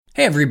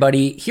Hey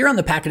everybody, here on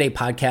the Pack-A-Day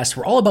podcast,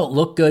 we're all about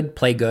look good,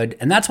 play good,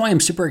 and that's why I'm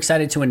super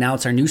excited to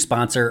announce our new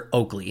sponsor,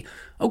 Oakley.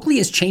 Oakley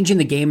is changing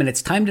the game and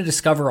it's time to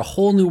discover a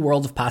whole new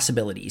world of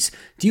possibilities.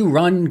 Do you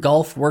run,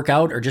 golf, work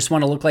out, or just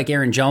want to look like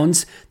Aaron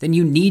Jones? Then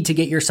you need to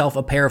get yourself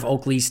a pair of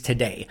Oakleys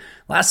today.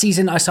 Last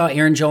season, I saw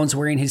Aaron Jones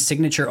wearing his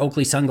signature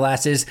Oakley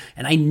sunglasses,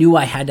 and I knew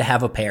I had to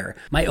have a pair.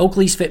 My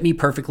Oakleys fit me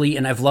perfectly,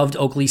 and I've loved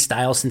Oakley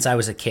style since I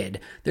was a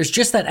kid. There's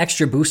just that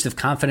extra boost of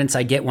confidence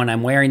I get when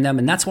I'm wearing them,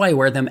 and that's why I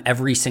wear them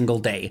every single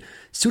day.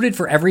 Suited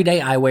for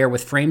everyday eyewear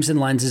with frames and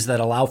lenses that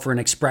allow for an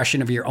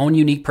expression of your own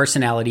unique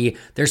personality,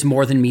 there's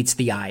more than meets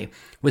the eye.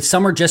 With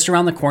summer just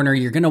around the corner,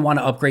 you're going to want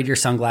to upgrade your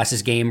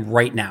sunglasses game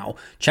right now.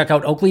 Check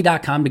out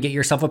Oakley.com to get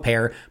yourself a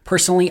pair.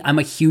 Personally, I'm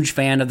a huge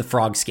fan of the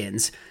frog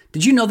skins.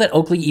 Did you know that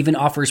Oakley even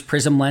offers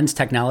prism lens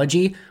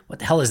technology? What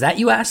the hell is that,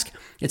 you ask?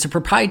 It's a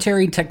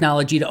proprietary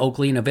technology to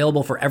Oakley and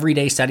available for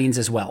everyday settings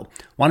as well.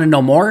 Want to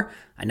know more?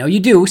 I know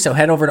you do, so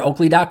head over to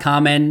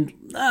Oakley.com and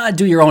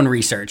do your own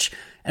research.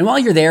 And while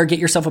you're there, get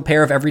yourself a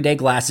pair of everyday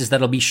glasses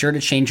that'll be sure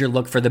to change your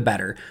look for the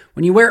better.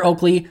 When you wear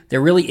Oakley, there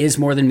really is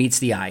more than meets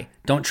the eye.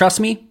 Don't trust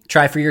me?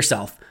 Try for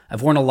yourself.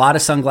 I've worn a lot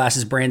of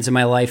sunglasses brands in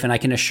my life, and I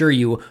can assure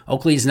you,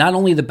 Oakley is not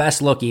only the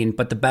best looking,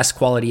 but the best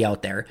quality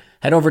out there.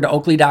 Head over to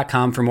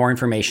Oakley.com for more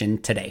information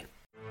today.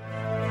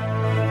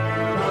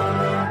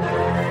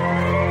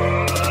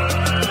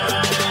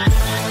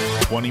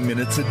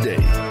 Minutes a day,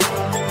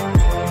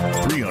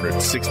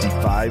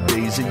 365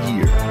 days a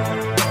year.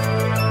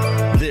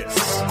 This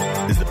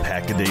is the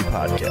Pack-A-Day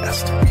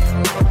Podcast.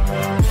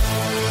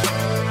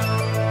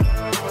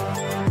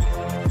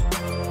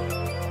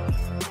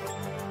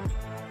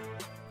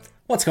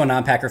 What's going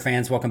on, Packer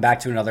fans? Welcome back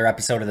to another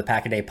episode of the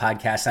Pack-A-Day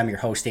Podcast. I'm your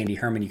host, Andy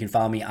Herman. You can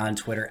follow me on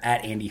Twitter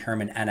at Andy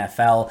Herman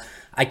NFL.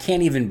 I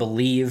can't even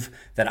believe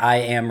that I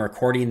am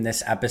recording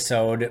this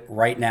episode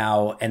right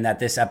now and that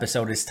this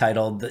episode is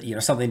titled,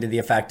 something to the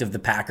effect of the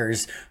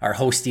Packers are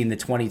hosting the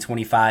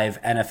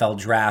 2025 NFL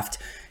Draft.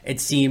 It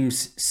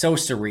seems so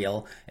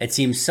surreal. It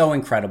seems so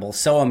incredible,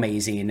 so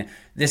amazing.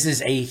 This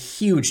is a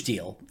huge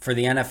deal for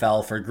the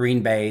NFL, for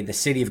Green Bay, the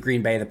city of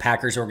Green Bay, the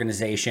Packers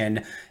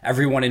organization,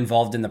 everyone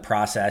involved in the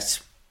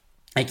process.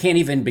 I can't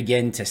even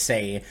begin to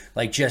say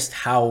just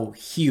how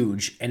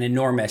huge and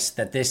enormous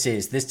that this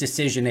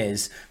decision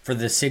is for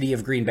the city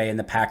of Green Bay and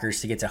the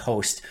Packers to get to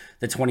host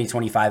the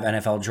 2025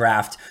 NFL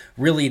Draft.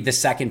 Really the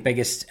second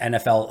biggest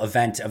NFL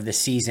event of the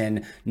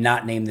season,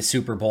 not named the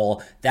Super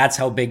Bowl. That's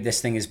how big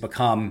this thing has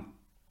become.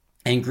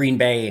 And Green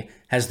Bay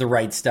has the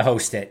rights to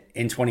host it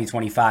in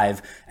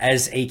 2025.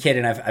 As a kid,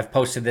 and I've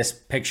posted this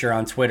picture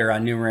on Twitter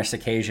on numerous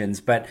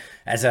occasions, but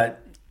as a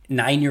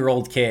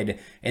 9-year-old kid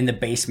in the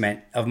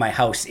basement of my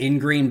house in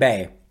Green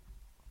Bay,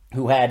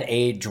 who had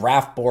a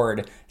draft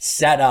board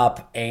set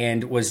up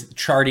and was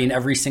charting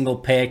every single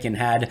pick and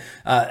had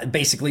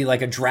basically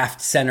like a draft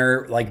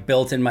center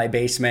built in my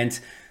basement,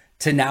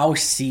 to now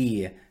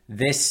see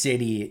this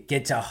city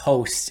get to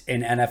host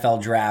an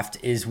NFL draft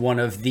is one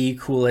of the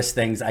coolest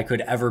things I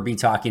could ever be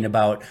talking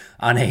about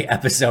on a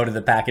episode of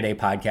the Pack-A-Day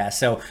Podcast.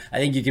 So I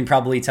think you can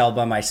probably tell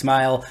by my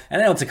smile.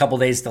 And I know it's a couple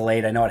days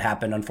delayed. I know it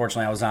happened.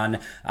 Unfortunately, I was on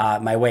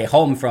my way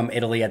home from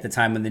Italy at the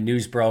time when the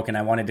news broke, and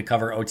I wanted to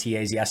cover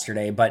OTAs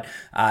yesterday. But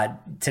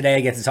today I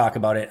get to talk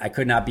about it. I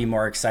could not be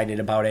more excited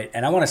about it.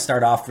 And I want to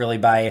start off really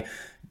by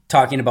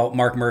talking about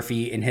Mark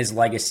Murphy and his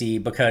legacy,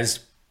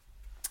 because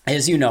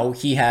as you know,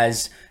 he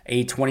has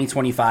a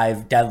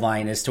 2025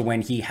 deadline as to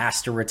when he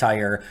has to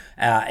retire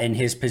in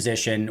his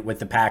position with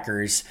the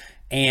Packers.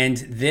 And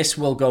this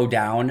will go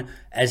down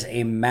as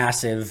a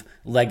massive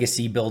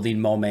legacy building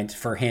moment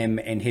for him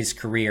and his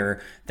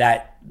career,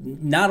 that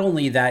not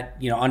only that,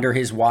 under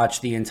his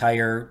watch, the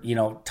entire,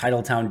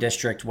 Titletown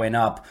district went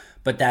up,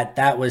 but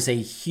that was a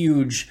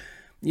huge,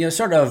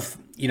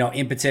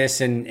 impetus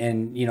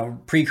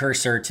and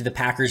precursor to the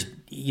Packers,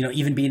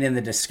 even being in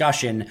the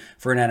discussion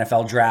for an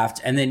NFL draft.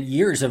 And then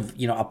years of,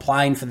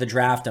 applying for the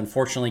draft,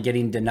 unfortunately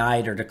getting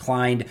denied or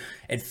declined.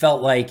 It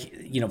felt like,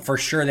 for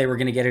sure they were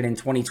going to get it in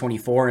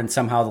 2024, and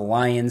somehow the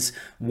Lions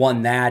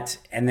won that.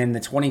 And then the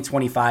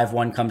 2025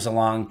 one comes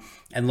along,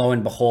 and lo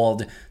and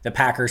behold, the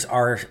Packers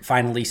are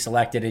finally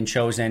selected and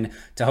chosen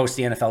to host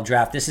the NFL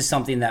draft. This is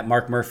something that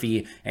Mark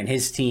Murphy and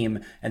his team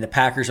and the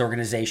Packers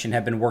organization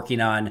have been working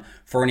on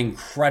for an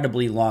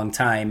incredibly long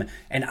time.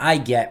 And I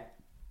get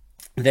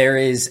there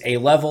is a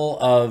level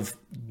of,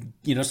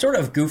 sort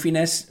of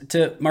goofiness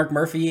to Mark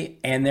Murphy,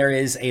 and there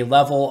is a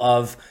level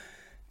of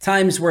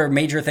times where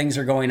major things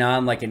are going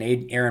on, like an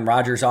Aaron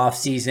Rodgers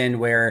offseason,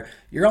 where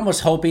you're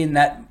almost hoping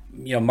that,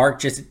 Mark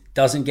just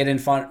doesn't get in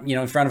front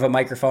of a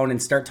microphone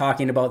and start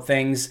talking about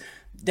things.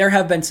 There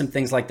have been some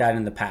things like that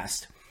in the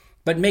past.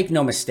 But make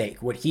no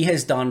mistake, what he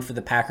has done for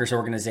the Packers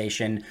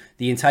organization,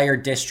 the entire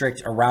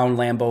district around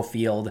Lambeau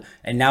Field,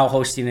 and now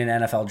hosting an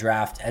NFL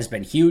draft has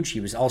been huge. He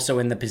was also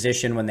in the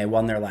position when they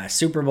won their last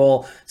Super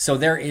Bowl. So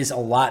there is a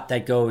lot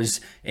that goes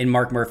in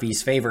Mark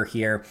Murphy's favor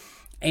here.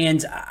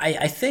 And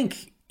I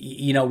think,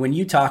 when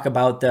you talk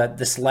about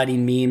the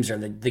sledding memes or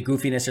the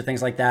goofiness or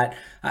things like that,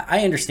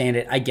 I understand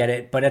it. I get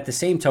it. But at the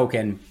same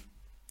token,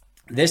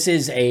 this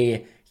is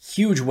a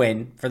huge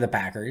win for the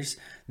Packers.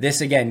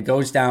 This, again,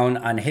 goes down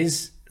on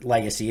his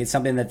legacy. It's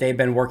something that they've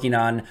been working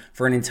on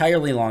for an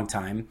entirely long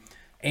time.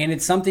 And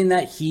it's something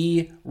that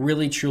he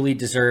really, truly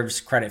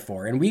deserves credit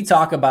for. And we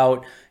talk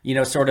about,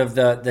 sort of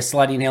the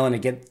sledding hill, and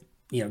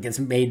it gets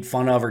made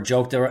fun of or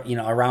joked,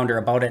 around or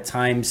about at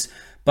times.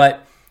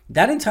 But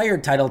that entire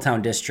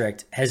Titletown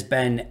district has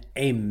been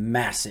a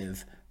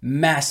massive,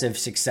 massive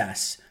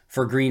success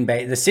for Green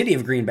Bay, the city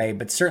of Green Bay,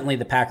 but certainly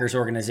the Packers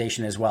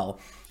organization as well.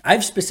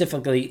 I've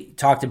specifically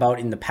talked about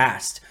in the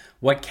past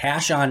what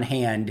cash on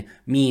hand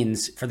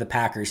means for the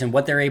Packers and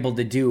what they're able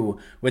to do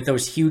with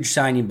those huge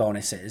signing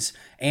bonuses.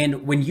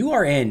 And when you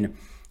are in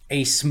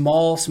a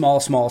small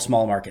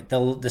market,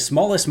 the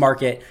smallest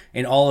market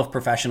in all of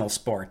professional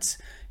sports,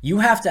 you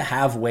have to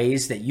have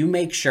ways that you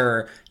make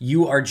sure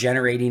you are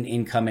generating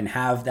income and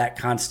have that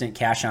constant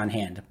cash on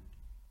hand.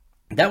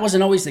 That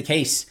wasn't always the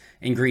case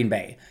in Green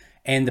Bay.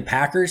 And the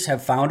Packers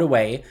have found a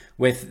way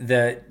with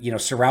the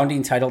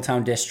surrounding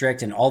Titletown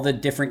district and all the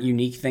different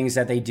unique things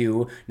that they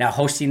do. Now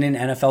hosting an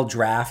NFL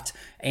draft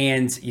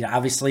and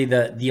obviously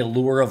the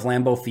allure of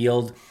Lambeau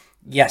Field.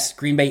 Yes,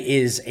 Green Bay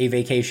is a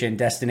vacation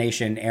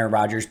destination, Aaron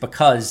Rodgers,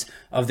 because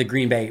of the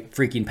Green Bay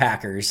freaking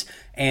Packers.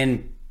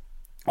 And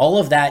all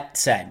of that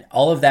said,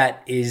 all of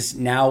that is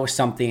now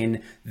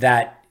something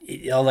that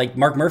like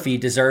Mark Murphy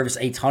deserves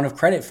a ton of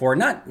credit for.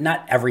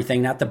 Not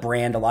everything, not the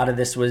brand. A lot of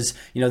this was,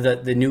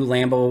 the new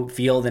Lambeau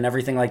Field and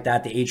everything like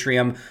that. The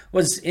atrium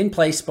was in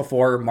place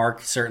before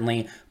Mark,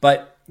 certainly,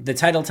 but the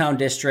Titletown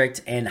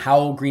district and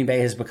how Green Bay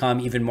has become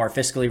even more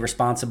fiscally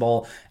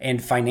responsible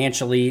and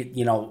financially,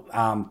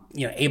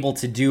 able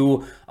to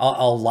do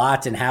a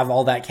lot and have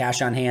all that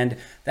cash on hand,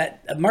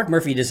 that Mark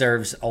Murphy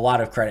deserves a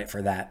lot of credit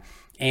for that.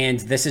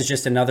 And this is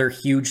just another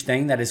huge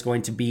thing that is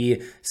going to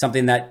be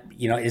something that,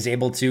 is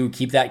able to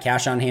keep that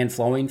cash on hand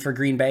flowing for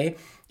Green Bay.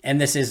 And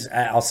this is,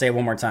 I'll say it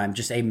one more time,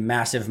 just a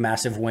massive,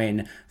 massive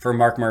win for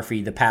Mark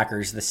Murphy, the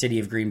Packers, the city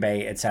of Green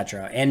Bay,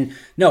 etc. And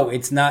no,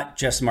 it's not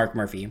just Mark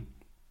Murphy.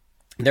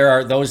 There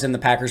are those in the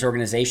Packers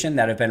organization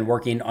that have been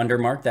working under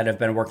Mark, that have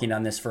been working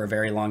on this for a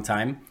very long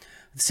time.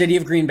 The city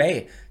of Green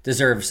Bay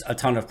deserves a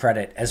ton of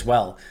credit as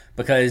well,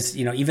 because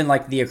even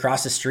like the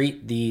across the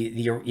street,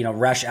 the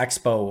Resh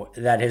Expo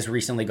that has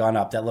recently gone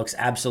up that looks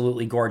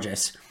absolutely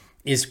gorgeous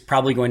is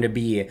probably going to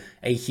be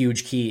a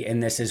huge key in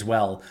this as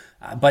well.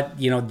 But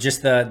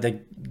just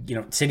the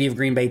city of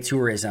Green Bay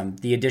tourism,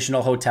 the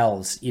additional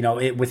hotels,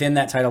 within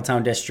that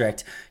Titletown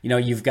district,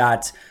 you've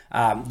got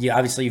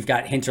obviously you've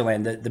got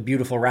Hinterland, the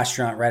beautiful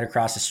restaurant right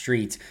across the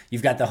street.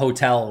 You've got the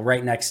hotel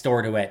right next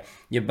door to it.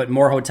 But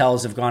more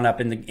hotels have gone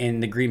up in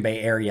the Green Bay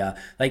area.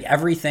 Like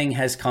everything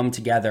has come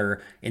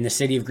together in the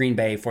city of Green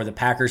Bay for the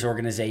Packers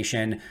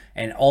organization,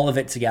 and all of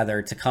it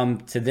together to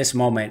come to this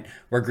moment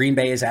where Green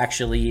Bay is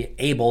actually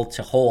able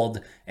to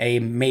hold a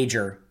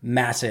major,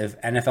 massive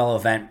NFL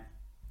event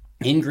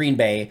in Green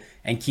Bay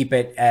and keep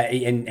it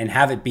and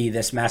have it be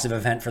this massive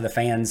event for the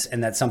fans.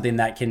 And that's something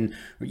that can,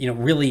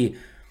 really,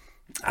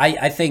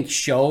 I think,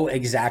 show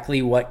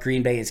exactly what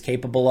Green Bay is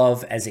capable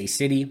of as a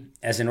city,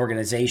 as an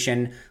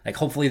organization. Like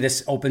hopefully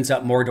this opens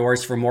up more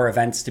doors for more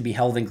events to be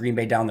held in Green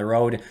Bay down the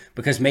road,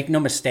 because make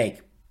no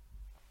mistake,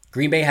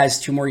 Green Bay has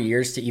 2 more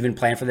years to even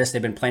plan for this.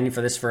 They've been planning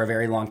for this for a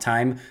very long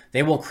time.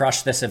 They will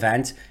crush this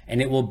event,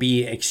 and it will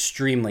be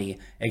extremely,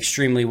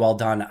 extremely well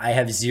done. I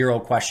have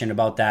zero question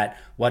about that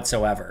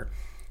whatsoever.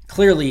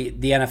 Clearly,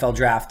 the NFL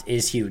draft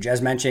is huge.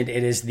 As mentioned,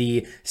 it is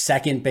the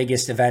second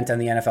biggest event on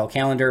the NFL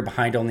calendar,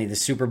 behind only the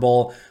Super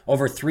Bowl.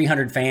 Over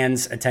 300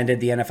 fans attended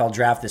the NFL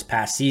draft this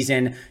past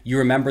season. You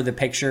remember the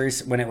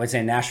pictures when it was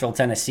in Nashville,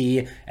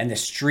 Tennessee, and the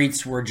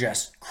streets were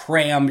just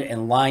crammed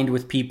and lined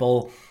with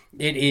people.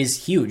 It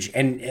is huge.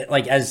 And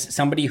as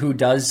somebody who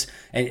does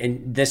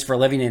and this for a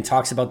living and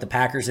talks about the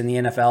Packers in the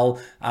NFL,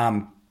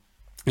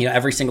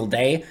 every single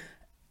day,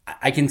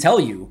 I can tell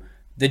you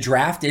the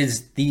draft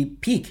is the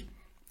peak.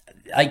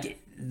 Like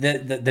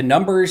the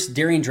numbers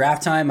during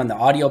draft time on the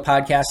audio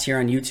podcast here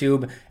on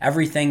YouTube,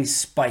 everything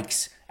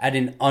spikes at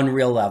an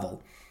unreal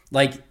level.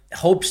 Like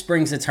hope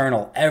springs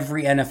eternal.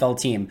 Every NFL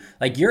team,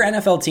 like your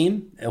NFL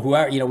team,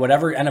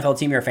 whatever NFL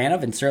team you're a fan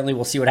of, and certainly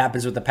we'll see what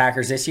happens with the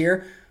Packers this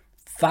year.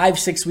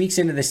 5-6 weeks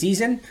into the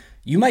season,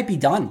 you might be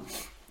done.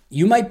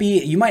 You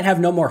might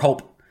have no more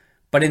hope.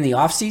 But in the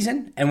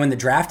offseason and when the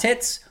draft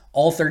hits,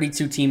 all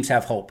 32 teams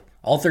have hope.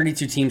 All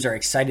 32 teams are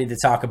excited to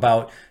talk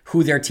about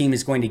who their team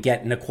is going to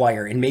get and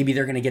acquire. And maybe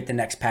they're going to get the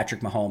next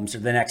Patrick Mahomes or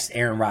the next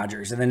Aaron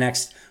Rodgers or the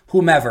next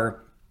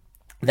whomever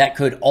that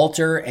could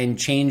alter and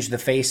change the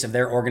face of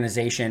their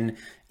organization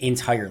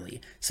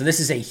entirely. So this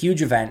is a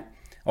huge event.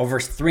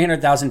 Over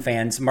 300,000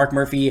 fans. Mark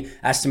Murphy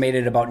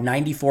estimated about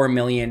 $94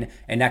 million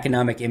in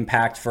economic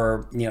impact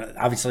for,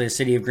 obviously the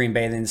city of Green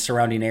Bay and the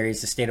surrounding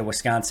areas, the state of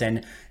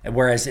Wisconsin,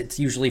 whereas it's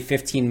usually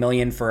 $15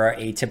 million for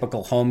a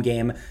typical home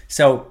game.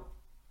 So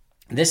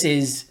this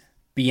is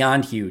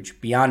beyond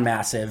huge, beyond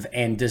massive,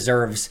 and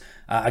deserves,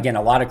 again,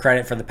 a lot of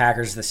credit for the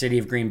Packers, the city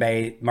of Green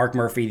Bay, Mark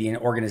Murphy, the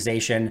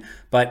organization.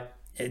 But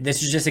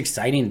this is just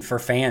exciting for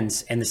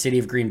fans and the city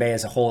of Green Bay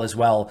as a whole as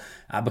well,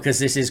 because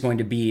this is going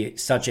to be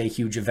such a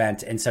huge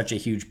event and such a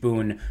huge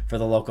boon for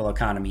the local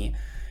economy.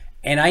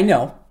 And I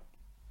know,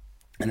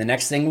 and the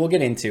next thing we'll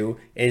get into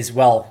is,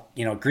 well,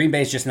 Green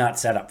Bay is just not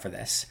set up for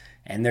this.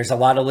 And there's a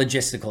lot of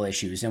logistical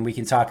issues, and we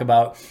can talk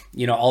about,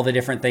 all the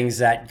different things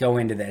that go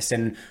into this.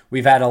 And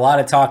we've had a lot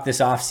of talk this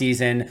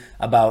offseason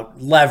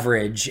about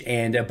leverage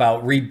and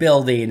about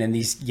rebuilding and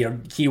these,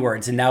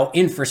 keywords. And now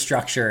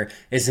infrastructure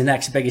is the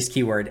next biggest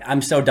keyword.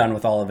 I'm so done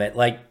with all of it.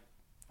 Like,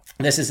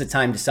 this is a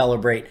time to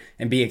celebrate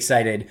and be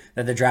excited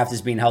that the draft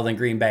is being held in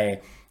Green Bay.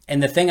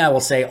 And the thing I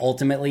will say,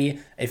 ultimately,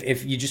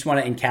 if you just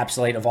want to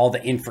encapsulate of all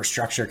the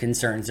infrastructure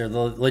concerns or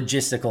the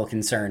logistical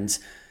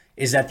concerns,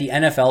 is that the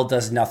NFL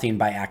does nothing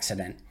by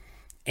accident.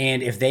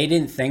 And if they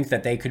didn't think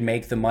that they could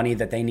make the money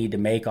that they need to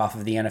make off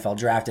of the NFL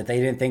draft, if they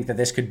didn't think that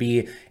this could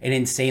be an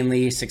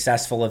insanely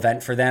successful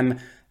event for them,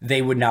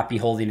 they would not be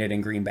holding it in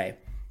Green Bay.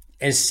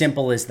 As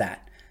simple as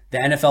that. The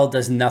NFL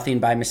does nothing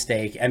by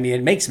mistake. I mean,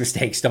 it makes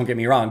mistakes, don't get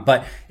me wrong,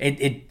 but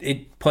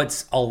it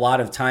puts a lot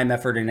of time,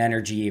 effort, and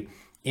energy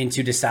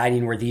into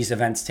deciding where these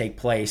events take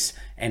place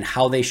and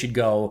how they should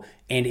go.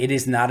 And it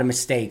is not a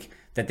mistake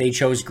that they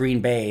chose Green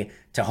Bay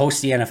to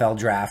host the NFL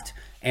draft.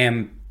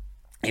 And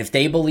if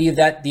they believe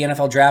that the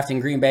NFL draft in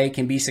Green Bay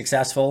can be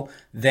successful,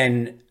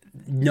 then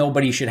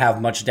nobody should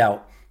have much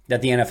doubt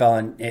that the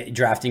NFL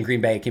draft in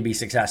Green Bay can be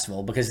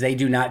successful, because they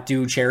do not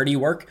do charity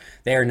work.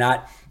 They are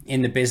not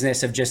in the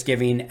business of just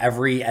giving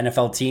every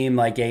NFL team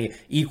like a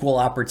equal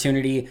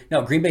opportunity.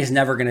 No, Green Bay is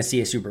never going to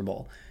see a Super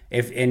Bowl.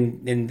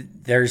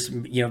 There's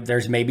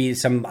maybe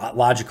some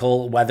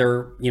logical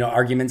weather,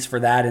 arguments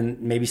for that,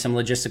 and maybe some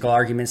logistical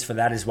arguments for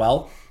that as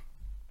well.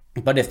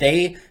 But if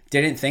they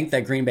didn't think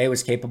that Green Bay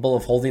was capable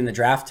of holding the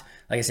draft,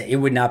 like I said, it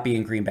would not be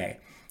in Green Bay.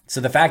 So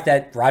the fact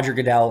that Roger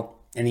Goodell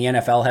and the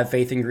NFL have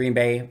faith in Green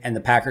Bay and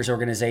the Packers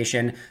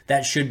organization,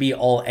 that should be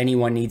all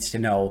anyone needs to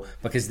know,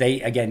 because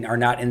they, again, are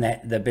not in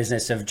the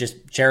business of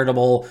just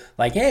charitable,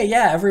 like, hey,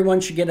 yeah,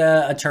 everyone should get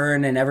a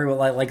turn and everyone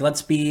like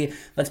let's be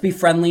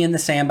friendly in the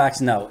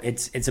sandbox. No,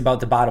 it's about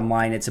the bottom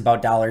line. It's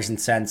about dollars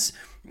and cents.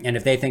 And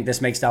if they think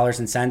this makes dollars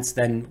and cents,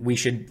 then we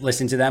should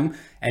listen to them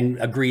and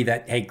agree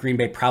that, hey, Green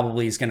Bay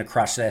probably is going to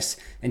crush this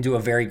and do a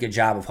very good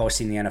job of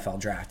hosting the NFL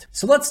draft.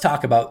 So let's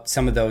talk about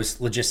some of those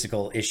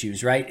logistical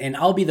issues, right? And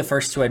I'll be the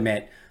first to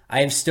admit, I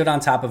have stood on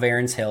top of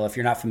Aaron's Hill. If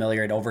you're not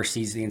familiar, it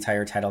oversees the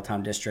entire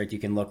Titletown district. You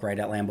can look right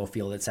at Lambeau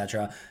Field,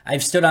 etc.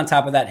 I've stood on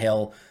top of that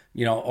hill,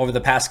 over the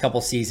past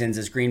couple seasons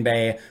as Green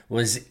Bay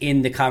was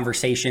in the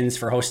conversations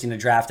for hosting the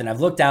draft. And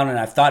I've looked down and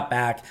I've thought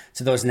back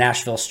to those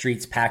Nashville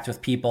streets packed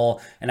with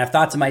people. And I've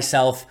thought to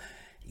myself,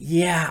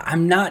 yeah,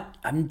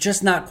 I'm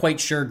just not quite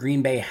sure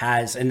Green Bay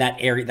has in that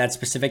area, that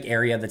specific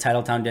area, the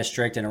Titletown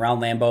district and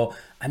around Lambeau.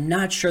 I'm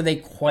not sure they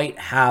quite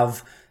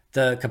have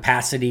the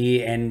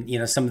capacity and,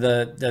 some of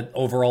the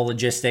overall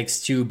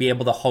logistics to be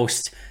able to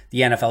host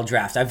the NFL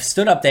draft. I've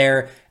stood up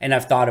there and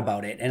I've thought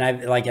about it, and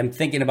I'm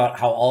thinking about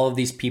how all of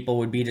these people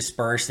would be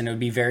dispersed and it would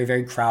be very,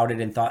 very crowded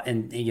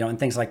and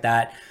things like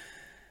that.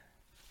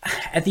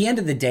 At the end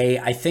of the day,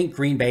 I think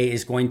Green Bay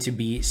is going to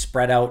be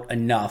spread out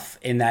enough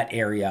in that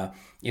area.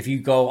 If you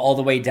go all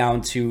the way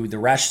down to the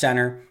Resch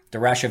Center, the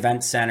Resch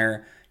Event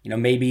Center,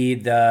 maybe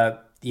the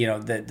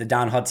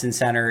Don Hudson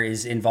Center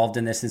is involved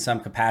in this in some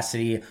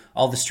capacity.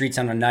 All the streets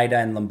on Oneida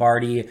and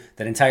Lombardi,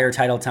 that entire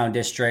Titletown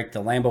district,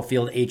 the Lambeau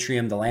Field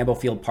atrium, the Lambeau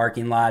Field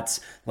parking lots,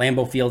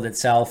 Lambeau Field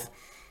itself.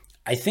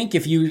 I think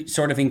if you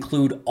sort of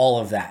include all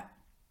of that,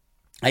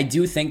 I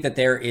do think that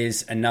there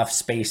is enough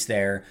space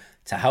there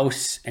to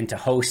house and to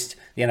host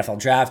the NFL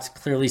draft.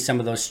 Clearly, some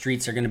of those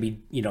streets are going to be,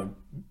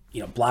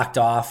 blocked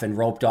off and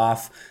roped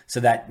off so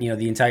that,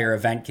 the entire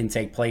event can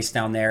take place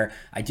down there.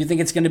 I do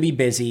think it's going to be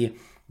busy,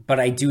 but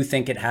I do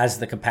think it has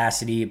the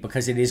capacity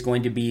because it is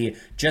going to be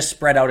just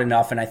spread out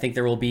enough, and I think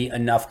there will be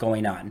enough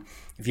going on.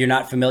 If you're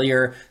not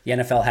familiar, the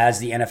NFL has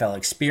the NFL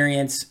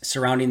Experience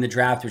surrounding the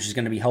draft, which is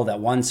going to be held at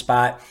one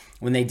spot.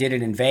 When they did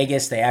it in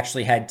Vegas, they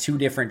actually had two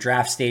different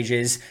draft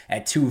stages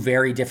at two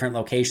very different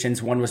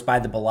locations. One was by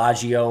the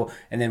Bellagio,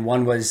 and then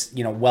one was,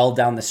 well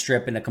down the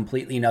strip in a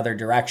completely another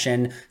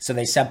direction. So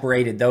they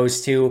separated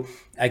those two.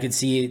 I could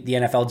see the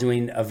NFL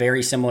doing a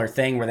very similar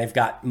thing where they've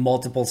got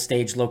multiple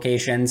stage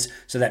locations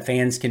so that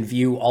fans can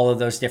view all of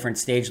those different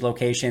stage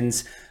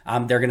locations.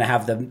 They're going to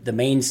have the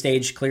main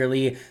stage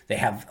clearly. They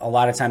have a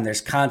lot of time.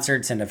 There's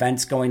concerts and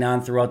events going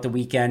on throughout the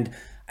weekend.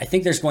 I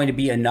think there's going to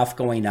be enough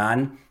going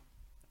on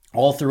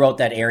all throughout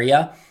that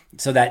area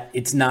so that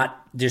it's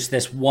not just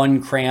this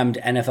one crammed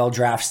NFL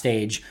draft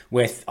stage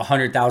with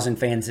 100,000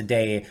 fans a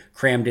day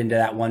crammed into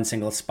that one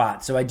single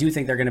spot. So I do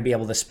think they're going to be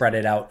able to spread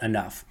it out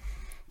enough.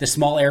 The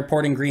small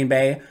airport in Green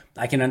Bay,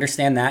 I can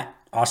understand that.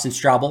 Austin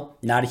Straubel,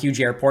 not a huge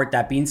airport.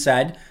 That being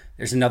said,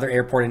 there's another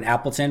airport in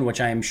Appleton,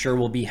 which I am sure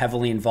will be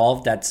heavily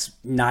involved. That's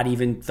not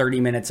even 30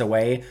 minutes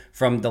away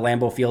from the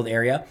Lambeau Field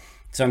area.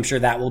 So I'm sure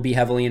that will be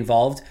heavily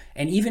involved.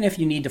 And even if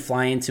you need to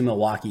fly into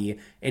Milwaukee,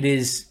 it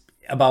is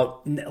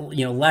about,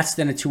 less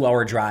than a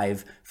 2-hour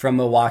drive from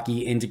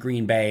Milwaukee into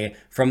Green Bay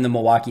from the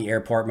Milwaukee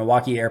airport.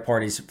 Milwaukee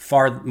airport is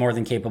far more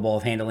than capable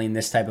of handling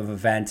this type of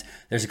event.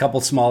 There's a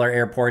couple smaller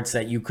airports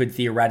that you could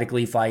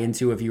theoretically fly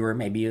into if you were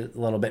maybe a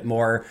little bit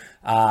more,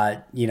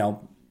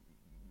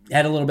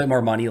 had a little bit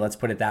more money, let's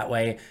put it that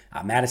way.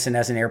 Madison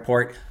as an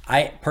airport.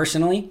 I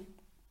personally,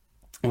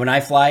 when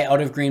I fly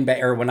out of Green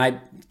Bay, or when I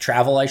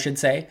travel, I should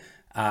say,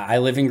 I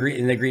live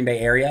in the Green Bay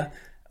area.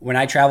 When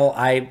I travel,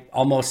 I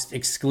almost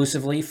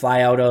exclusively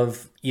fly out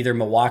of either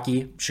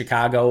Milwaukee,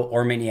 Chicago,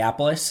 or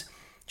Minneapolis.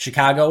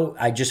 Chicago,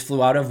 I just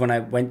flew out of when I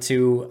went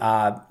to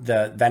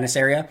the Venice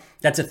area.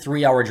 That's a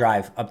 3-hour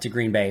drive up to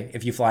Green Bay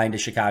if you fly into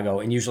Chicago.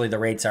 And usually the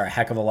rates are a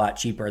heck of a lot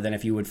cheaper than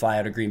if you would fly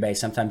out of Green Bay,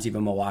 sometimes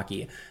even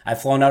Milwaukee.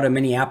 I've flown out of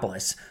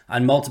Minneapolis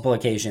on multiple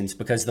occasions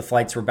because the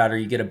flights were better.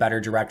 You get a better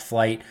direct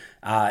flight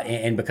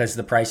and because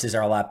the prices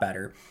are a lot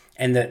better.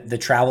 And the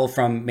travel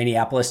from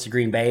Minneapolis to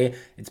Green Bay,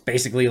 it's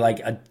basically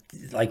like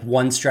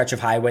one stretch of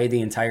highway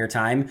the entire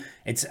time.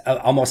 It's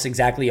almost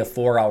exactly a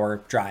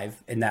 4-hour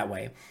drive in that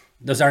way.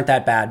 Those aren't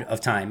that bad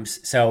of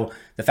times. So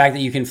the fact that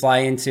you can fly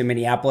into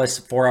Minneapolis,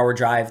 4-hour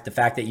drive, the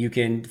fact that you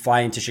can fly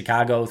into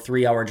Chicago,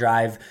 3-hour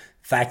drive,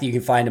 the fact that you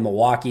can fly into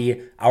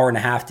Milwaukee,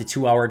 1.5 to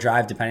 2-hour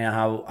drive, depending on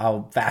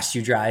how fast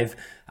you drive.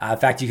 The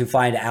fact you can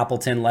fly into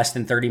Appleton, less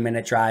than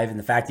 30-minute drive, and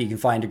the fact that you can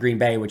fly into Green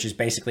Bay, which is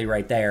basically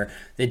right there,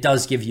 it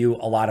does give you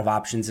a lot of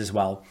options as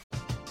well.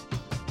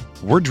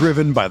 We're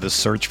driven by the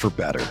search for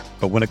better.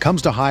 But when it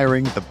comes to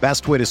hiring, the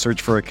best way to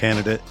search for a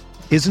candidate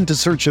isn't to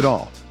search at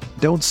all.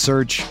 Don't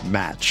search,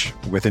 match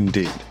with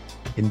Indeed.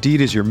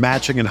 Indeed is your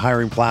matching and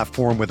hiring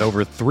platform with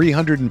over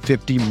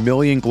 350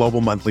 million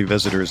global monthly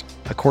visitors,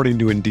 according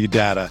to Indeed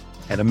data,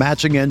 and a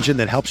matching engine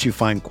that helps you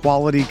find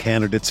quality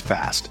candidates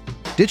fast.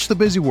 Ditch the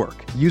busy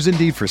work. Use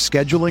Indeed for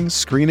scheduling,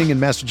 screening,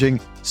 and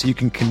messaging so you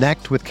can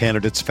connect with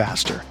candidates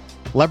faster.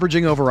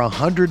 Leveraging over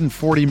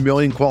 140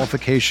 million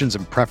qualifications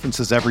and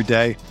preferences every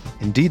day,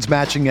 Indeed's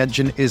matching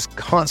engine is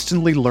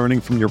constantly learning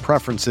from your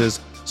preferences,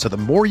 so the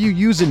more you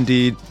use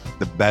Indeed,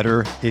 the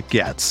better it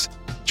gets.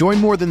 Join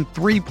more than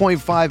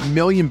 3.5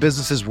 million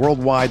businesses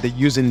worldwide that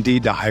use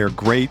Indeed to hire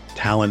great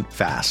talent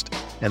fast.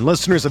 And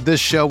listeners of this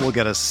show will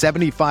get a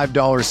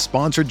 $75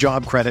 sponsored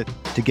job credit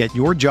to get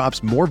your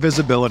jobs more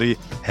visibility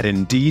at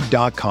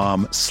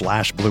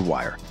Indeed.com/Blue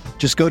Wire.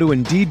 Just go to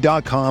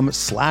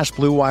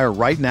Indeed.com/Blue Wire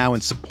right now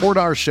and support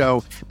our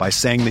show by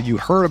saying that you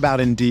heard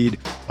about Indeed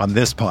on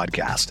this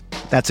podcast.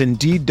 That's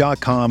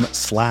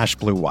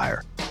Indeed.com/Blue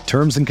Wire.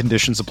 Terms and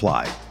conditions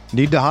apply.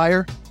 Need to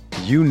hire?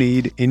 You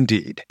need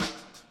Indeed.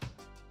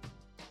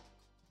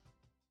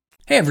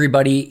 Hey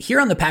everybody, here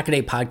on the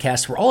Pack-A-Day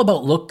podcast, we're all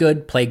about look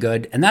good, play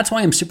good, and that's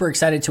why I'm super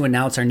excited to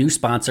announce our new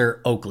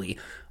sponsor, Oakley.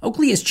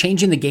 Oakley is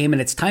changing the game,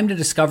 and it's time to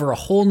discover a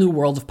whole new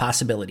world of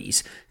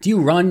possibilities. Do you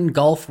run,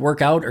 golf,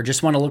 work out, or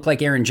just want to look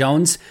like Aaron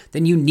Jones?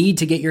 Then you need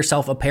to get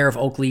yourself a pair of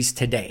Oakleys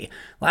today.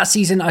 Last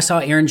season, I saw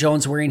Aaron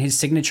Jones wearing his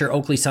signature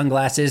Oakley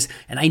sunglasses,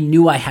 and I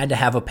knew I had to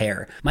have a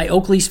pair. My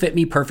Oakleys fit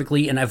me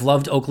perfectly, and I've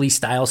loved Oakley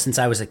style since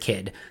I was a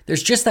kid.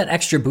 There's just that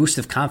extra boost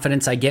of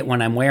confidence I get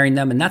when I'm wearing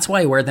them, and that's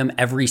why I wear them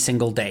every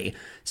single day.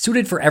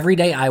 Suited for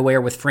everyday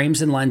eyewear with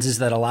frames and lenses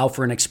that allow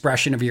for an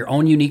expression of your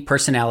own unique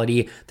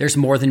personality, there's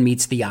more than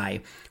meets the eye.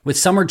 With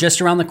summer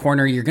just around the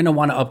corner, you're going to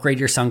want to upgrade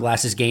your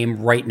sunglasses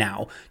game right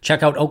now.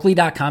 Check out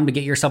Oakley.com to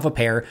get yourself a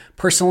pair.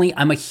 Personally,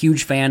 I'm a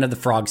huge fan of the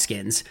frog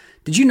skins.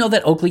 Did you know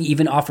that Oakley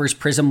even offers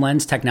prism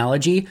lens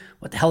technology?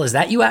 What the hell is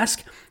that, you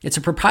ask? It's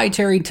a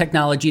proprietary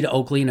technology to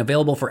Oakley and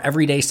available for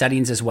everyday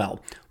settings as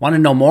well. Want to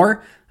know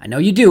more? I know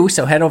you do,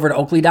 so head over to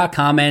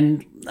Oakley.com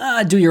and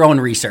do your own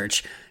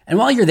research. And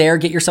while you're there,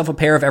 get yourself a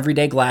pair of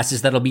everyday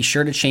glasses that'll be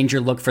sure to change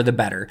your look for the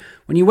better.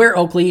 When you wear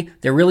Oakley,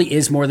 there really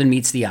is more than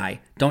meets the eye.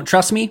 Don't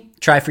trust me?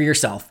 Try for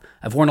yourself.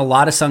 I've worn a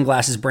lot of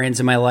sunglasses brands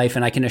in my life,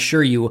 and I can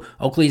assure you,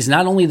 Oakley is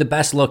not only the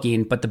best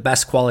looking, but the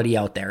best quality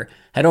out there.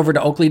 Head over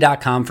to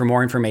Oakley.com for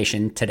more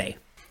information today.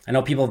 I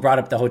know people have brought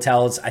up the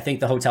hotels. I think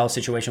the hotel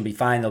situation will be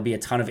fine. There'll be a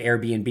ton of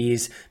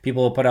Airbnbs.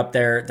 People will put up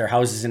their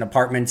houses and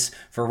apartments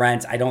for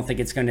rent. I don't think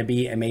it's going to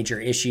be a major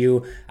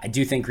issue. I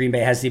do think Green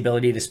Bay has the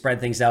ability to spread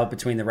things out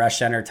between the Resch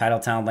Center,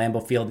 Titletown,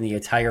 Lambeau Field, and the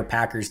entire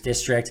Packers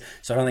district.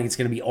 So I don't think it's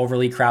going to be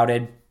overly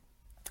crowded.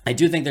 I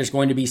do think there's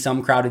going to be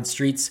some crowded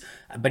streets,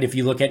 but if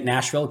you look at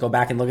Nashville, go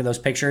back and look at those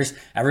pictures,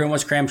 everyone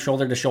was crammed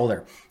shoulder to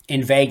shoulder.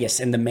 In Vegas,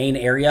 in the main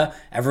area,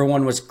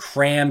 everyone was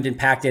crammed and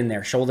packed in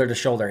there, shoulder to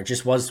shoulder. It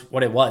just was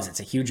what it was. It's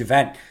a huge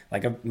event,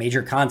 like a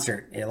major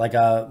concert, like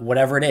a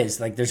whatever it is.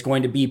 Like there's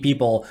going to be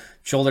people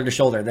shoulder to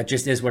shoulder. That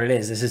just is what it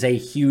is. This is a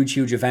huge,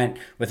 huge event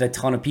with a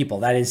ton of people.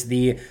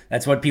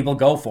 That's what people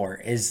go for,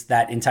 is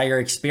that entire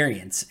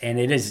experience. And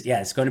it is,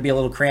 it's going to be a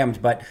little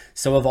crammed, but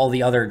so have all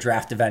the other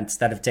draft events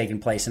that have taken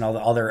place and all the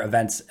other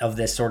events of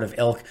this sort of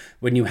ilk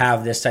when you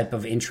have this type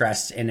of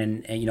interest in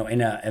an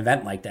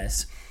event like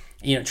this.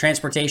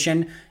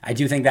 Transportation, I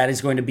do think that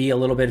is going to be a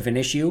little bit of an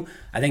issue.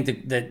 I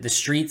think the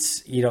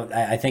streets,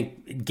 I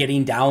think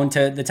getting down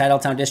to the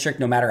Titletown district,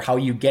 no matter how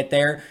you get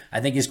there,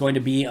 I think is going to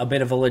be a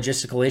bit of a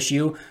logistical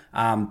issue.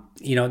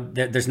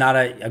 There's not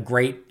a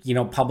great,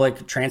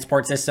 public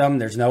transport system.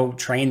 There's no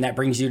train that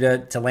brings you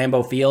to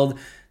Lambeau Field.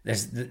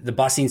 The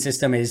busing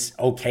system is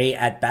okay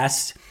at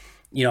best.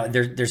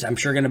 There's I'm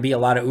sure going to be a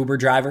lot of Uber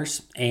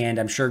drivers, and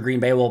I'm sure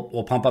Green Bay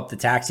will pump up the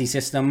taxi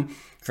system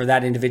for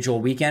that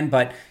individual weekend.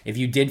 But if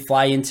you did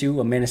fly into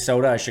a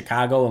Minnesota, a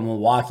Chicago, a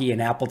Milwaukee,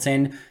 and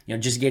Appleton,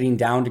 just getting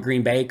down to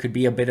Green Bay could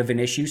be a bit of an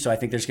issue. So I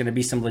think there's going to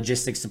be some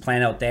logistics to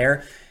plan out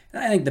there.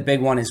 And I think the big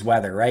one is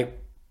weather, right?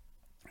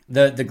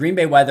 The Green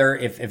Bay weather,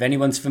 if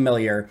anyone's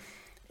familiar,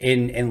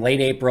 in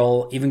late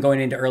April, even going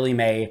into early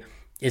May,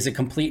 is a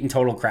complete and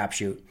total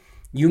crapshoot.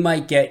 You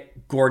might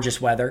get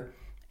gorgeous weather,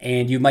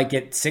 and you might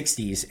get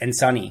 60s and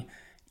sunny.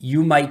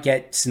 You might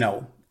get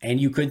snow, and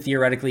you could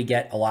theoretically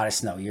get a lot of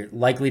snow. You're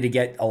likely to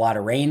get a lot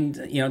of rain,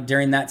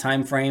 during that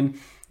time frame.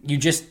 You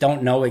just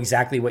don't know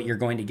exactly what you're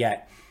going to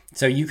get.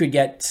 So you could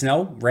get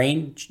snow,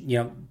 rain,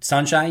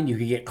 sunshine. You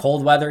could get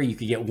cold weather. You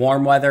could get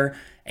warm weather,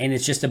 and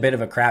it's just a bit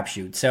of a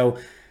crapshoot. So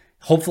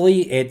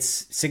hopefully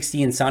it's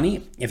 60 and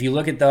sunny. If you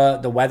look at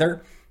the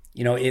weather,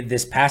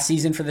 this past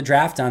season for the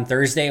draft, on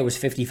Thursday it was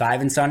 55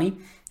 and sunny.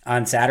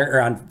 On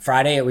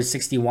Friday, it was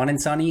 61 and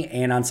sunny,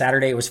 and on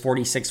Saturday, it was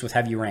 46 with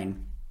heavy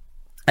rain.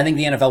 I think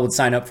the NFL would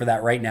sign up for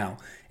that right now.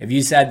 If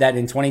you said that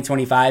in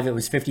 2025, it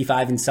was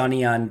 55 and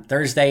sunny on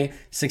Thursday,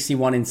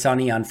 61 and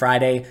sunny on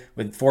Friday,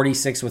 with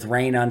 46 with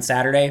rain on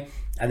Saturday,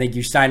 I think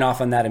you sign off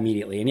on that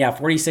immediately. And yeah,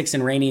 46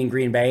 and rainy in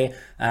Green Bay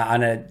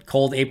on a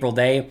cold April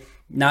day,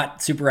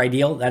 not super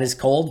ideal. That is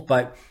cold,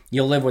 but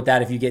you'll live with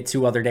that if you get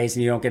 2 other days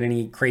and you don't get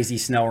any crazy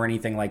snow or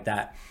anything like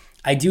that.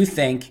 I do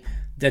think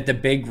that the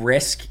big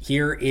risk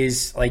here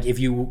is like if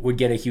you would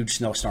get a huge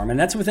snowstorm, and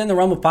that's within the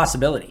realm of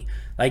possibility.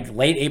 Like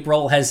late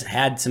April has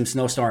had some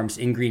snowstorms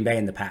in Green Bay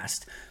in the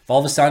past. If all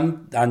of a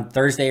sudden on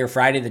Thursday or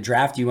Friday, the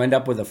draft, you end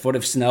up with a foot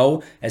of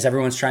snow as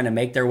everyone's trying to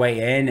make their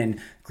way in and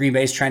Green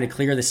Bay's trying to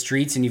clear the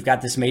streets and you've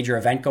got this major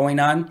event going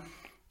on,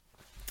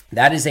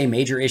 that is a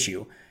major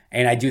issue.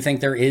 And I do think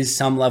there is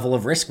some level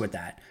of risk with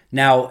that.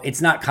 Now,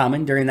 it's not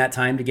common during that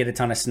time to get a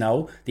ton of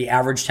snow. The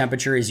average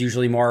temperature is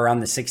usually more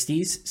around the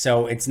 60s.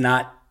 So it's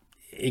not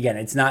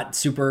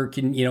super,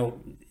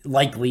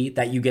 likely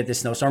that you get this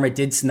snowstorm. It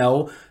did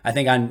snow, I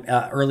think, on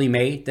early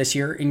May this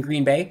year in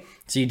Green Bay.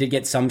 So you did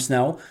get some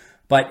snow,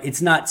 but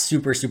it's not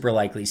super, super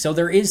likely. So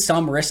there is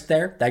some risk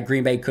there that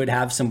Green Bay could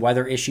have some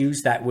weather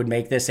issues that would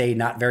make this a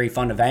not very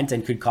fun event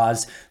and could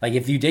cause, like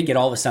if you did get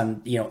all of a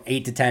sudden,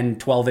 8 to 10,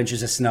 12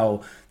 inches of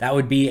snow, that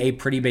would be a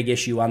pretty big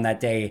issue on that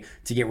day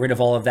to get rid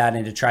of all of that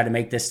and to try to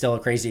make this still a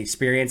crazy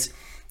experience.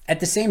 At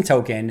the same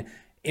token,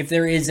 if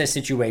there is a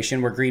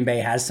situation where Green Bay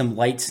has some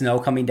light snow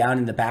coming down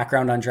in the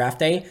background on draft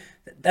day,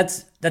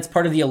 that's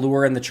part of the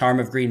allure and the charm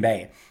of Green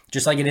Bay.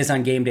 Just like it is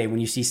on game day when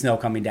you see snow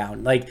coming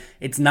down. Like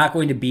it's not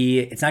going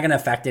to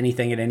affect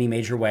anything in any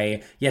major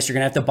way. Yes, you're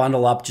going to have to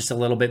bundle up just a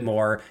little bit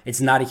more.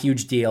 It's not a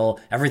huge deal.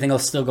 Everything will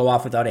still go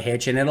off without a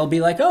hitch. And it'll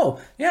be like, oh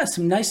yeah,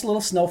 some nice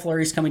little snow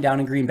flurries coming down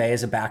in Green Bay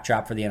as a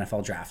backdrop for the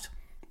NFL draft.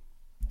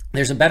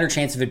 There's a better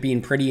chance of it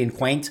being pretty and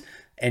quaint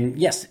and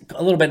yes,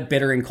 a little bit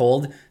bitter and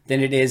cold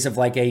than it is of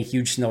like a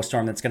huge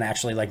snowstorm that's going to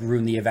actually like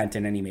ruin the event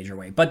in any major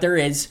way. But there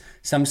is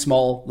some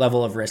small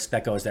level of risk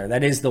that goes there.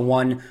 That is the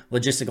one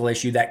logistical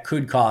issue that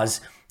could cause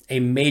a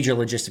major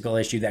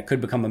logistical issue that could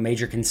become a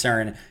major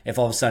concern if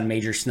all of a sudden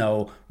major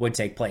snow would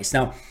take place.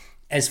 Now,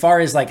 as far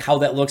as like how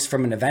that looks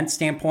from an event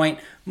standpoint,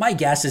 my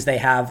guess is they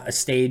have a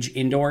stage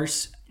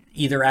indoors,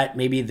 either at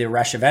maybe the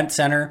Rush Event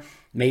Center,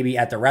 maybe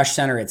at the Rush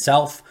Center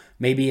itself,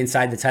 maybe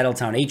inside the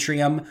Titletown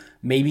atrium.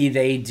 Maybe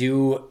they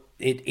do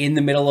it in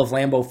the middle of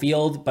Lambeau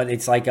Field, but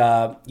it's like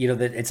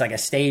it's like a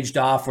staged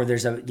off where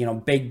there's a,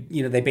 big,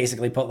 they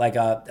basically put like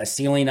a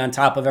ceiling on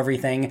top of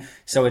everything.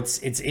 So it's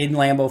in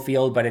Lambeau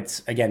Field, but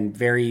it's again,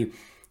 very,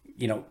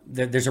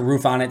 there's a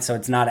roof on it. So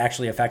it's not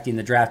actually affecting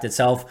the draft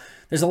itself.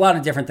 There's a lot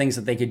of different things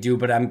that they could do,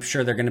 but I'm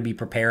sure they're going to be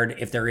prepared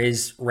if there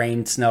is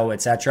rain, snow,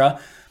 etc.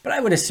 But I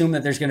would assume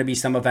that there's going to be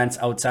some events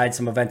outside,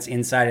 some events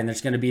inside, and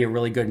there's going to be a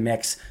really good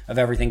mix of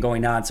everything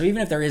going on. So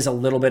even if there is a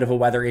little bit of a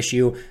weather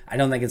issue, I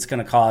don't think it's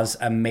going to cause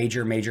a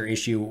major, major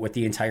issue with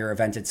the entire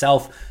event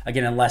itself.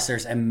 Again, unless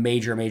there's a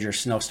major, major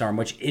snowstorm,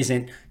 which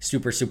isn't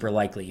super, super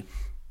likely.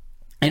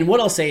 And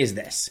what I'll say is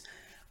this.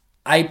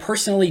 I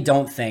personally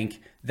don't think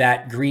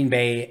that Green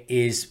Bay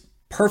is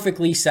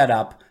perfectly set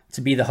up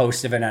to be the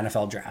host of an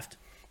NFL draft.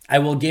 I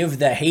will give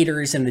the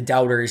haters and the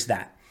doubters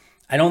that.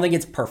 I don't think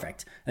it's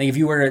perfect. I think if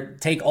you were to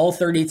take all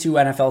 32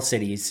 NFL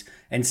cities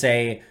and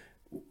say,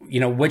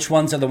 which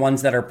ones are the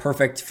ones that are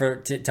perfect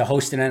to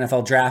host an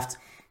NFL draft,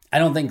 I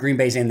don't think Green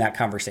Bay's in that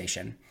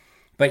conversation.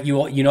 But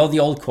you know the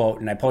old quote,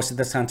 and I posted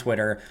this on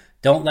Twitter,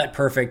 don't let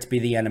perfect be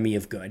the enemy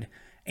of good.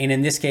 And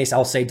in this case,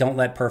 I'll say don't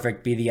let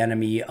perfect be the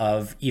enemy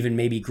of even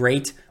maybe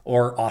great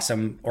or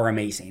awesome or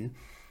amazing.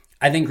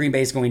 I think Green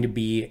Bay is going to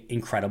be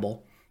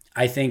incredible.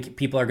 I think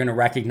people are going to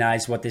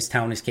recognize what this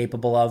town is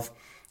capable of.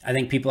 I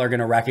think people are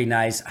going to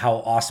recognize how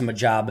awesome a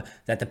job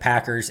that the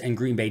Packers and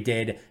Green Bay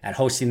did at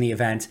hosting the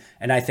event.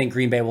 And I think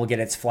Green Bay will get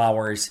its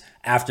flowers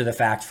after the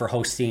fact for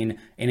hosting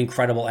an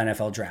incredible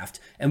NFL draft.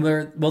 And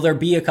will there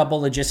be a couple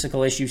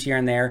logistical issues here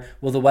and there?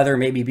 Will the weather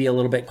maybe be a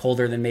little bit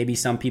colder than maybe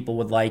some people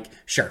would like?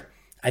 Sure.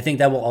 I think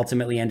that will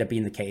ultimately end up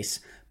being the case.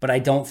 But I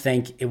don't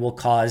think it will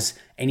cause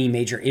any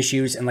major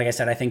issues. And like I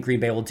said, I think Green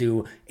Bay will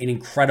do an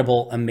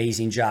incredible,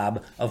 amazing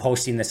job of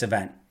hosting this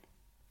event.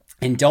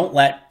 And don't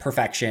let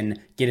perfection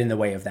get in the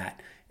way of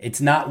that.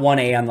 It's not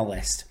 1A on the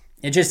list.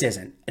 It just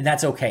isn't. And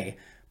that's okay.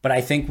 But I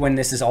think when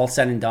this is all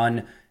said and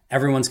done,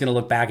 everyone's going to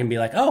look back and be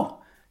like,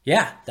 oh,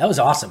 yeah, that was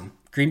awesome.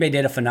 Green Bay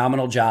did a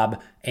phenomenal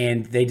job,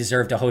 and they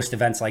deserve to host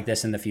events like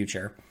this in the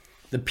future.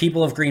 The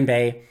people of Green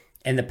Bay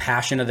and the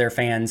passion of their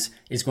fans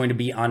is going to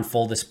be on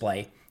full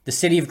display. The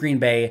city of Green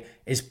Bay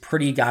is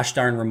pretty gosh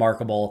darn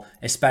remarkable,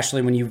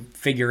 especially when you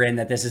figure in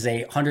that this is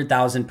a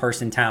 100,000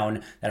 person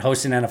town that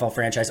hosts an NFL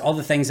franchise. All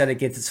the things that it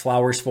gets its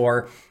flowers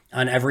for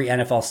on every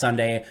NFL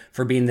Sunday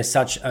for being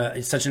such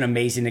an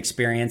amazing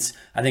experience.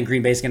 I think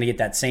Green Bay is going to get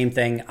that same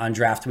thing on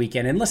draft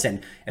weekend. And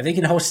listen, if they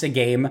can host a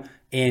game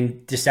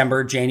in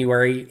December,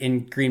 January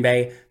in Green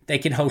Bay, they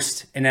can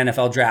host an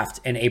NFL draft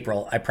in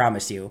April, I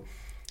promise you.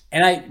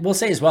 And I will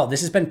say as well,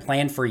 this has been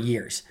planned for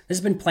years.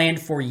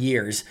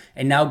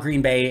 And now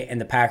Green Bay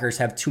and the Packers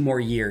have 2 more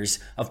years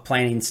of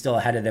planning still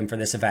ahead of them for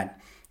this event.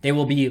 They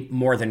will be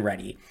more than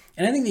ready.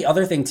 And I think the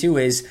other thing too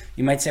is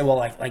you might say, well,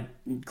 like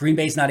Green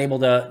Bay's not able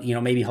to,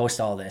 maybe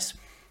host all of this.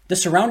 The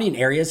surrounding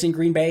areas in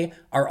Green Bay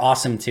are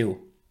awesome too.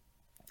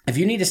 If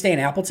you need to stay in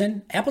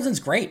Appleton,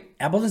 Appleton's great.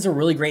 Appleton's a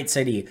really great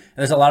city.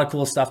 There's a lot of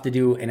cool stuff to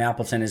do in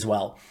Appleton as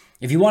well.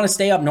 If you want to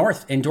stay up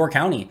north in Door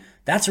County,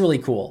 that's really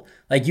cool.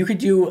 You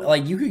could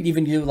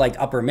even do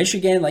Upper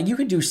Michigan. You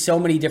could do so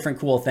many different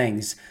cool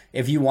things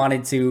if you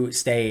wanted to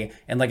stay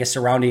in a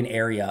surrounding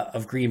area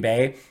of Green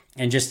Bay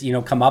and just,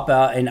 come up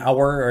an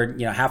hour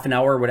or, half an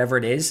hour, whatever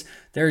it is.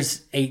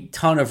 There's a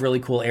ton of really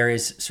cool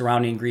areas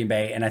surrounding Green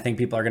Bay. And I think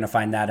people are going to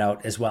find that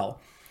out as well.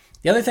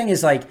 The other thing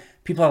is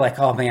people are like,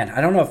 oh man,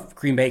 I don't know if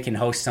Green Bay can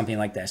host something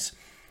like this.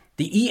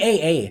 The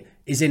EAA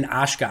is in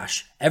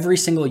Oshkosh every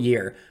single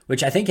year,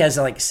 which I think has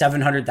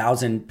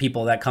 700,000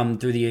 people that come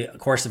through the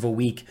course of a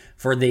week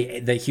for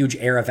the huge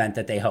air event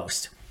that they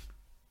host.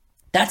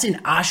 That's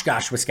in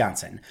Oshkosh,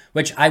 Wisconsin,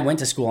 which I went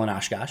to school in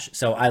Oshkosh,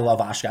 so I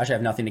love Oshkosh. I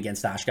have nothing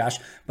against Oshkosh.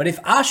 But if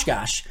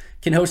Oshkosh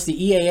can host the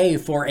EAA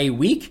for a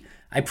week,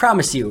 I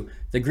promise you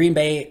the Green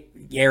Bay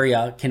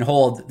area can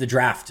hold the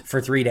draft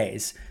for 3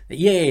 days.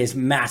 The EAA is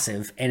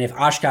massive, and if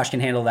Oshkosh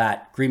can handle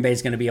that, Green Bay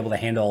is going to be able to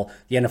handle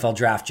the NFL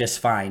draft just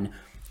fine.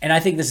 And I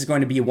think this is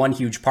going to be one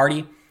huge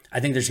party. I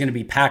think there's going to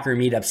be Packer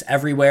meetups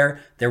everywhere.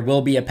 There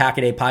will be a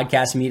Pack-A-Day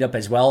podcast meetup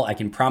as well. I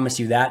can promise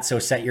you that. So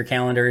set your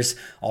calendars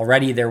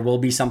already. There will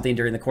be something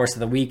during the course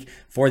of the week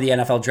for the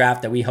NFL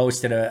draft that we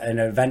host at an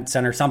event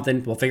center,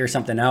 something. We'll figure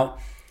something out.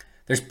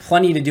 There's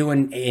plenty to do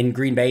in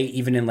Green Bay,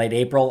 even in late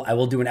April. I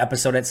will do an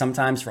episode at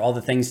sometimes for all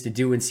the things to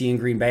do and see in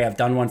Green Bay. I've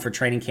done one for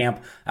training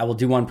camp. I will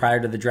do one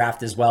prior to the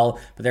draft as well.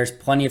 But there's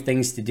plenty of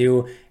things to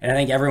do. And I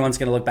think everyone's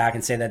going to look back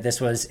and say that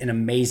this was an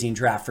amazing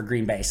draft for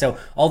Green Bay. So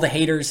all the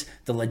haters,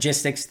 the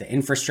logistics, the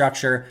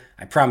infrastructure,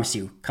 I promise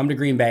you, come to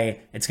Green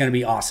Bay. It's going to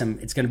be awesome.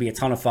 It's going to be a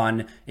ton of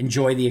fun.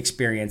 Enjoy the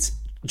experience.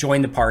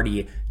 Join the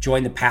party,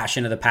 join the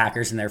passion of the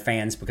Packers and their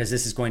fans, because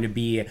this is going to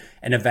be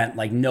an event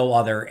like no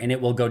other, and it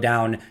will go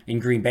down in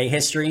Green Bay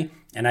history.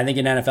 And I think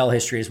in NFL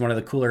history is one of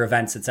the cooler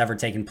events that's ever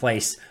taken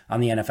place on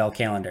the NFL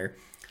calendar.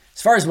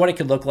 As far as what it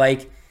could look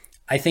like,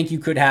 I think you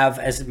could have,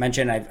 as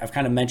mentioned, I've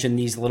kind of mentioned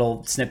these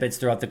little snippets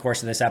throughout the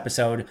course of this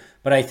episode,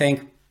 but I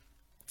think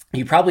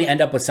you probably end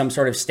up with some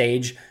sort of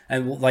stage,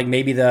 and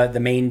maybe the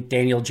main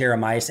Daniel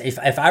Jeremiah.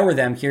 If I were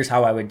them, here's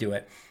how I would do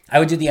it. I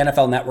would do the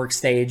NFL Network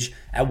stage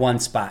at one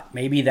spot.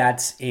 Maybe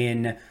that's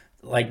in the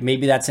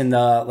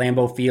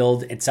Lambeau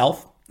Field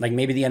itself.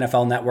 Maybe the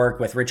NFL Network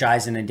with Rich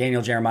Eisen and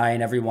Daniel Jeremiah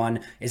and everyone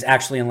is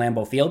actually in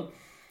Lambeau Field.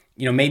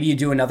 Maybe you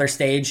do another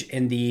stage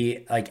in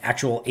the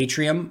actual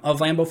atrium of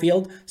Lambeau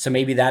Field. So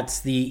maybe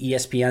that's the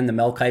ESPN, the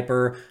Mel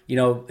Kiper,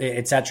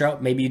 etc.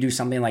 Maybe you do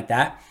something like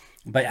that.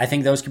 But I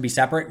think those could be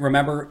separate.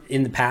 Remember,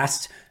 in the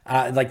past, the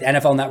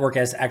NFL Network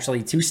has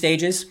actually 2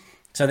 stages.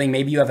 So I think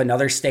maybe you have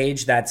another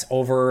stage that's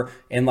over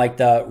in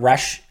the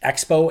Rush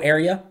Expo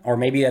area, or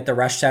maybe at the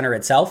Rush Center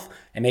itself,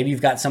 and maybe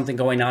you've got something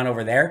going on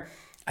over there.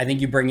 I think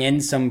you bring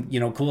in some,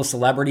 cool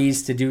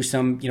celebrities to do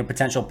some,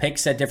 potential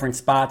picks at different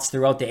spots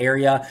throughout the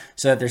area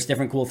so that there's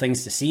different cool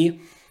things to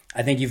see.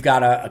 I think you've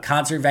got a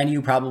concert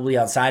venue probably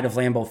outside of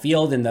Lambeau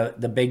Field in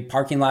the big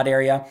parking lot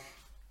area.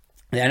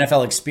 The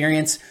NFL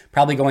Experience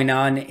probably going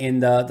on in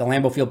the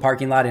Lambeau Field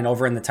parking lot and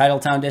over in the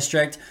Titletown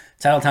district.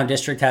 Titletown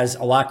district has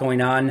a lot going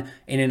on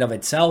in and of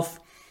itself.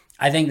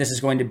 I think this is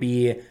going to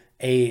be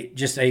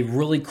just a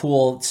really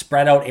cool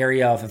spread out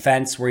area of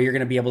events where you're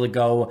going to be able to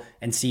go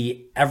and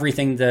see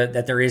everything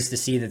that there is to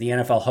see that the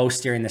NFL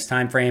hosts during this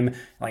time frame.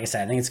 Like I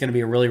said, I think it's going to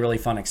be a really, really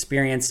fun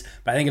experience,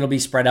 but I think it'll be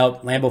spread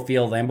out: Lambeau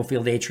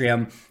Field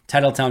Atrium,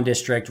 Titletown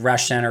District,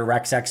 Resch Center,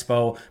 Rex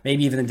Expo,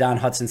 maybe even the Don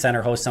Hutson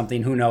Center hosts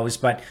something, who knows,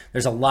 but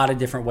there's a lot of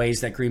different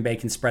ways that Green Bay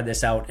can spread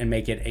this out and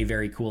make it a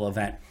very cool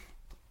event.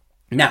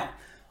 Now,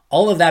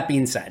 all of that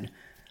being said,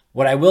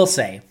 what I will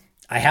say,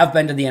 I have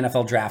been to the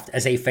NFL draft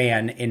as a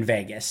fan in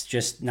Vegas,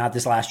 just not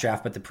this last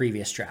draft, but the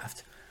previous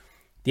draft.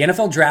 The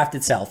NFL draft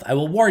itself, I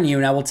will warn you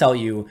and I will tell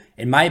you,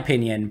 in my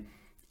opinion,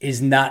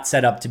 is not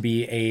set up to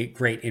be a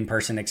great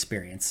in-person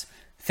experience.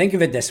 Think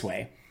of it this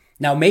way.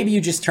 Now, maybe you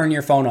just turn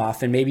your phone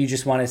off and maybe you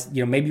just want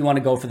to, maybe you want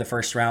to go for the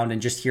first round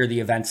and just hear the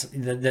events,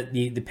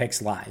 the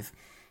picks live.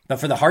 But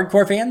for the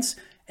hardcore fans,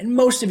 and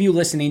most of you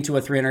listening to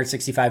a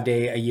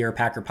 365-day-a-year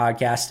Packer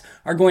podcast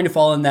are going to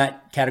fall in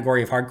that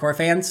category of hardcore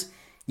fans.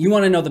 You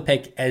want to know the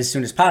pick as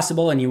soon as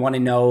possible, and you want to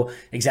know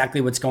exactly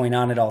what's going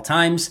on at all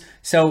times.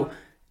 So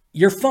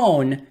your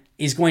phone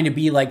is going to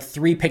be like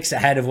 3 picks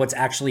ahead of what's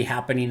actually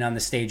happening on the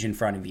stage in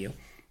front of you.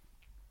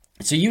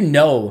 So you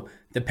know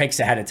the picks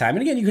ahead of time.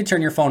 And again, you could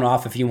turn your phone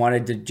off if you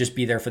wanted to just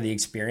be there for the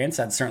experience.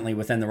 That's certainly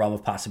within the realm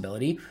of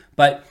possibility.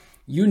 But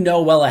you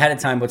know well ahead of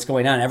time what's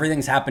going on.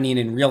 Everything's happening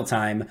in real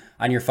time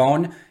on your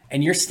phone,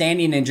 and you're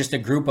standing in just a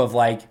group of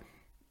like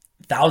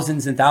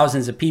thousands and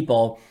thousands of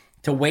people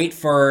to wait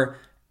for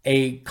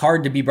a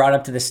card to be brought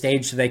up to the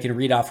stage so they can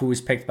read off who was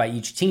picked by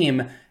each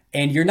team.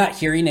 And you're not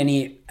hearing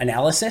any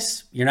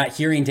analysis. You're not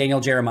hearing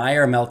Daniel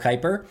Jeremiah or Mel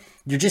Kiper.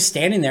 You're just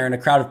standing there in a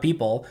crowd of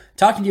people,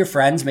 talking to your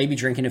friends, maybe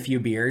drinking a few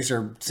beers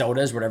or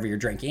sodas, whatever you're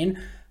drinking.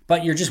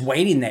 But you're just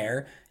waiting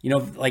there,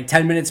 like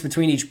 10 minutes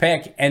between each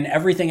pick, and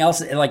everything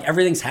else, like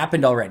everything's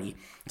happened already.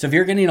 So if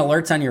you're getting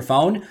alerts on your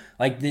phone,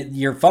 like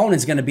your phone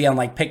is going to be on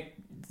like pick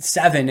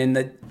 7, and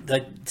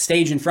the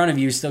stage in front of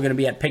you is still going to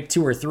be at pick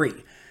 2 or 3.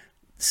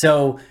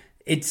 So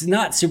it's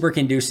not super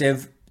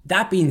conducive.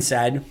 That being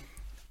said,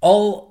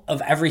 all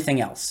of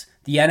everything else,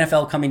 the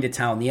NFL coming to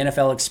town, the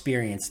NFL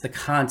experience, the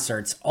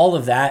concerts, all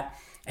of that,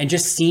 and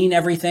just seeing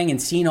everything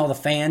and seeing all the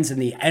fans and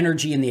the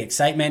energy and the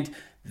excitement,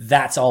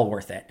 that's all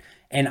worth it.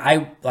 And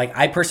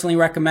I personally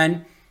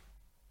recommend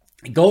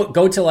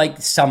go to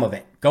like some of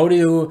it. Go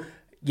to,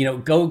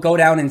 go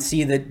down and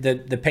see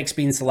the picks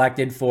being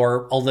selected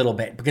for a little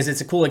bit, because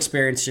it's a cool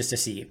experience just to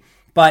see.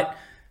 But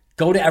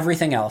go to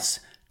everything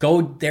else.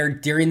 Go there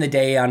during the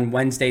day on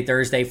Wednesday,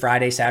 Thursday,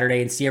 Friday,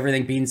 Saturday, and see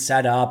everything being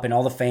set up and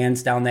all the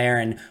fans down there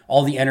and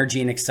all the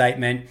energy and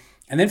excitement.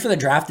 And then for the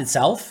draft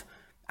itself,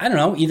 I don't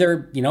know,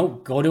 either,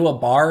 go to a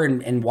bar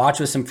and watch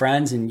with some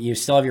friends and you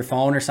still have your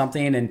phone or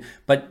something.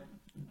 But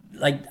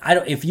like,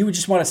 if you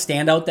just want to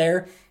stand out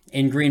there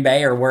in Green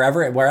Bay or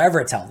wherever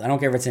it's held, I don't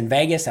care if it's in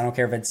Vegas, I don't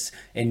care if it's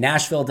in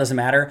Nashville, it doesn't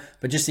matter.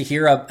 But just to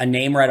hear a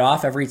name read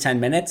off every 10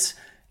 minutes,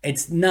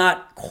 it's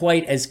not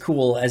quite as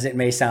cool as it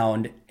may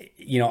sound,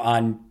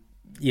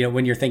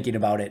 when you're thinking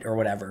about it or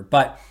whatever.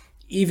 But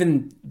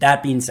even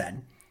that being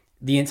said,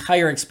 the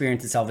entire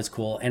experience itself is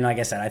cool. And like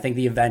I said, I think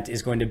the event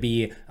is going to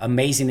be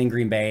amazing in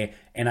Green Bay,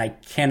 and I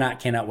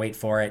cannot wait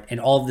for it. And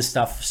all of the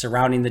stuff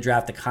surrounding the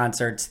draft, the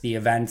concerts, the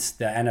events,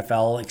 the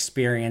NFL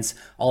experience,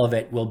 all of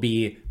it will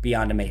be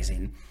beyond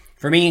amazing.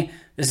 For me,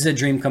 this is a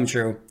dream come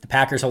true. The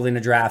Packers holding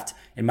a draft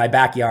in my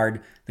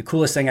backyard, the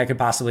coolest thing I could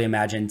possibly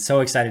imagine. So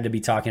excited to be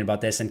talking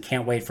about this and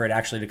can't wait for it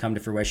actually to come to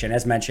fruition.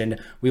 As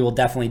mentioned, we will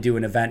definitely do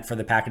an event for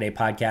the Pack-A-Day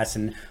podcast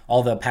and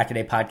all the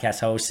Pack-A-Day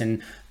podcast hosts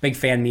and big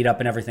fan meetup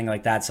and everything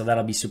like that. So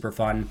that'll be super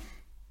fun.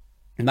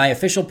 My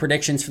official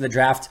predictions for the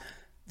draft: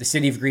 the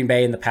city of Green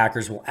Bay and the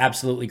Packers will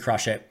absolutely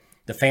crush it.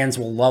 The fans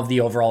will love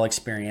the overall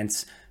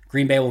experience.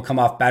 Green Bay will come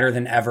off better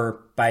than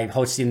ever by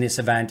hosting this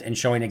event and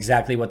showing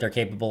exactly what they're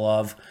capable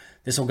of.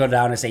 This will go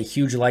down as a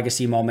huge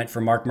legacy moment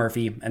for Mark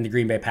Murphy and the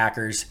Green Bay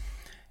Packers.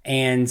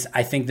 And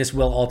I think this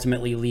will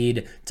ultimately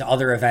lead to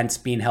other events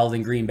being held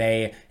in Green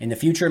Bay in the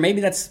future.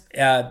 Maybe that's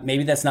not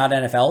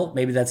NFL.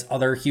 Maybe that's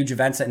other huge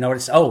events that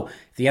notice,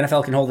 if the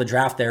NFL can hold a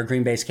draft there,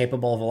 Green Bay's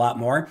capable of a lot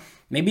more.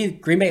 Maybe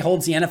Green Bay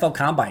holds the NFL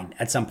Combine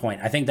at some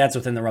point. I think that's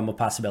within the realm of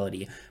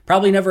possibility.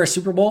 Probably never a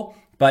Super Bowl,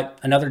 but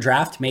another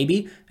draft,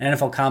 maybe. An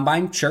NFL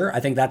Combine, sure.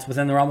 I think that's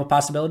within the realm of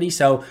possibility.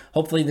 So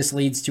hopefully this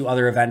leads to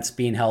other events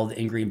being held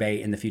in Green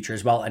Bay in the future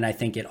as well. And I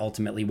think it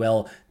ultimately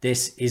will.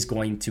 This is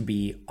going to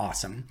be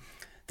awesome.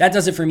 That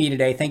does it for me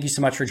today. Thank you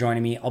so much for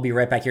joining me. I'll be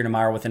right back here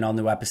tomorrow with an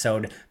all-new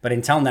episode. But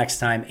until next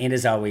time, and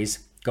as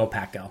always, go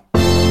Pack Go.